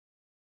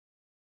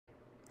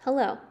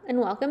Hello, and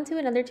welcome to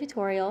another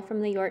tutorial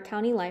from the York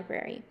County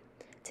Library.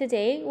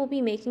 Today, we'll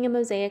be making a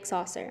mosaic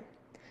saucer.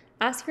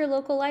 Ask your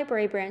local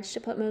library branch to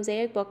put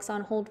mosaic books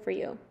on hold for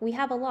you. We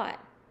have a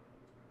lot.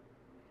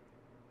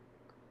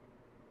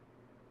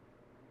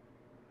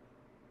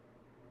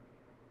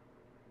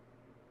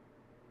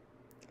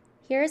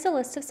 Here is a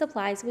list of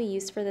supplies we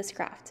used for this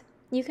craft.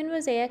 You can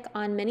mosaic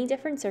on many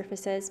different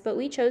surfaces, but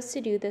we chose to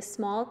do this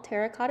small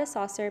terracotta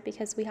saucer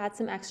because we had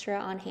some extra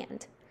on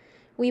hand.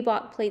 We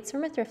bought plates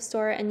from a thrift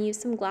store and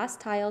used some glass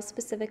tiles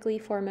specifically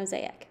for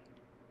mosaic.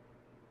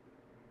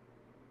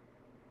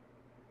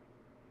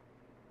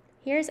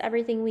 Here's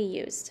everything we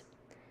used.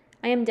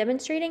 I am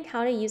demonstrating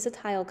how to use a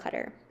tile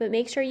cutter, but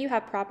make sure you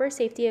have proper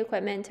safety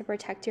equipment to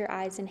protect your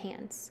eyes and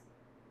hands.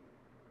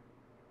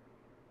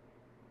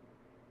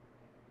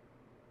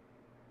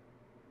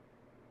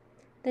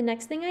 The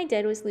next thing I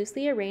did was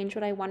loosely arrange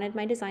what I wanted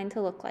my design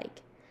to look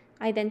like.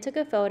 I then took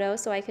a photo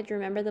so I could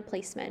remember the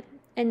placement.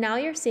 And now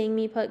you're seeing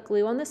me put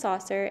glue on the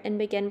saucer and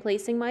begin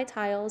placing my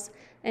tiles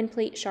and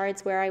plate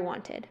shards where I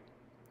wanted.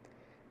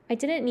 I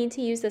didn't need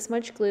to use this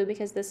much glue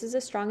because this is a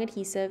strong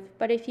adhesive,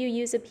 but if you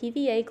use a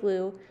PVA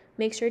glue,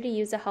 make sure to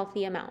use a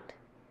healthy amount.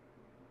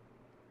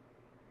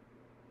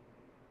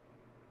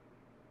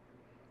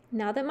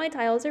 Now that my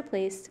tiles are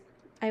placed,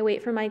 I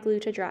wait for my glue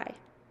to dry.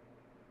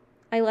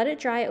 I let it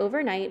dry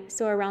overnight,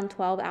 so around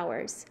 12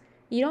 hours.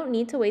 You don't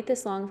need to wait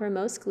this long for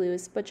most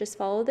glues, but just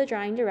follow the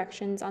drying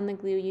directions on the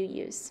glue you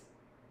use.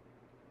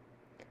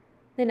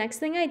 The next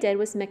thing I did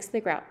was mix the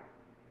grout.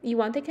 You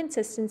want the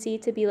consistency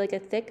to be like a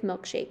thick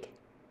milkshake.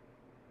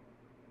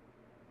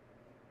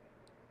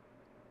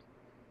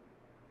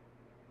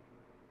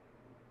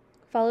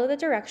 Follow the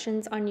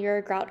directions on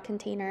your grout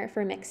container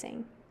for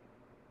mixing.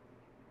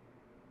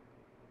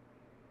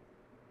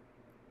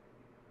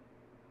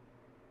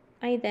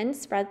 I then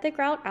spread the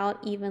grout out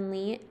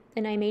evenly,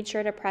 and I made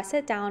sure to press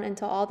it down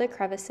into all the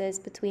crevices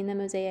between the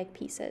mosaic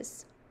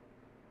pieces.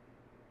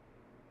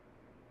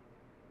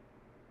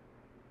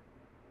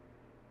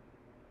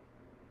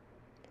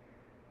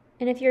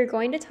 And if you're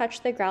going to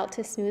touch the grout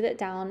to smooth it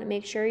down,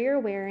 make sure you're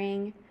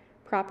wearing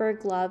proper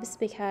gloves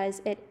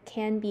because it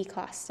can be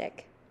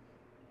caustic.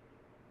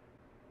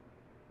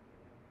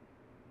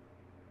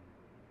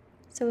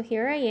 So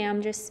here I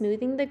am just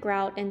smoothing the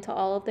grout into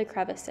all of the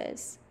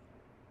crevices.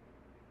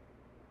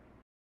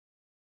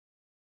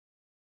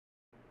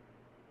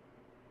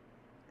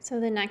 So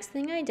the next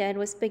thing I did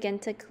was begin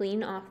to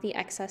clean off the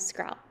excess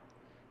grout.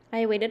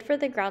 I waited for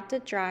the grout to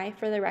dry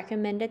for the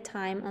recommended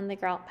time on the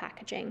grout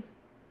packaging.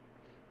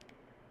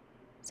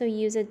 So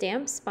use a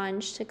damp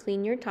sponge to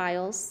clean your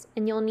tiles,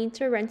 and you'll need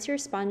to rinse your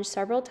sponge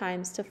several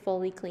times to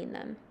fully clean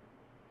them.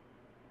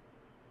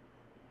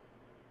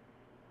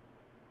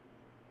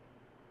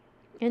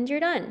 And you're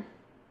done.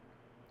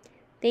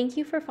 Thank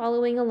you for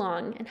following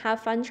along, and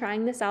have fun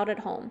trying this out at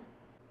home.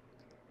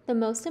 The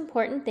most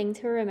important thing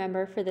to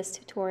remember for this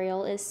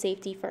tutorial is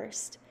safety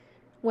first.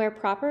 Wear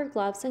proper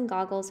gloves and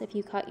goggles if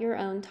you cut your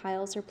own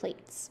tiles or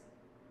plates.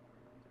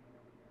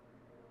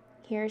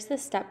 Here's the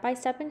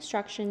step-by-step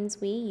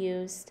instructions we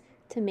used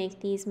to make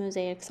these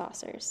mosaic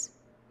saucers.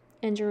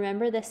 And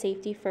remember the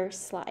safety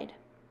first slide.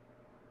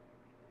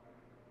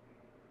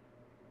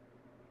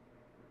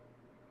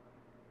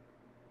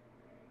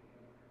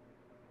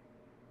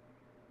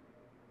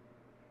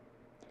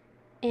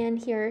 And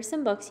here are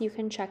some books you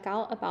can check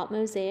out about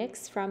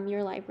mosaics from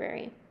your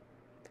library.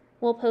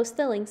 We'll post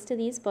the links to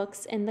these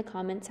books in the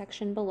comment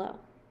section below.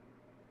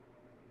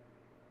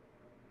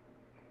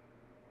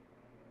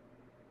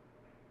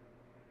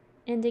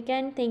 And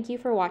again, thank you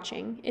for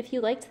watching. If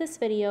you liked this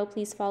video,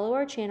 please follow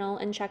our channel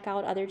and check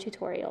out other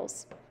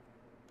tutorials.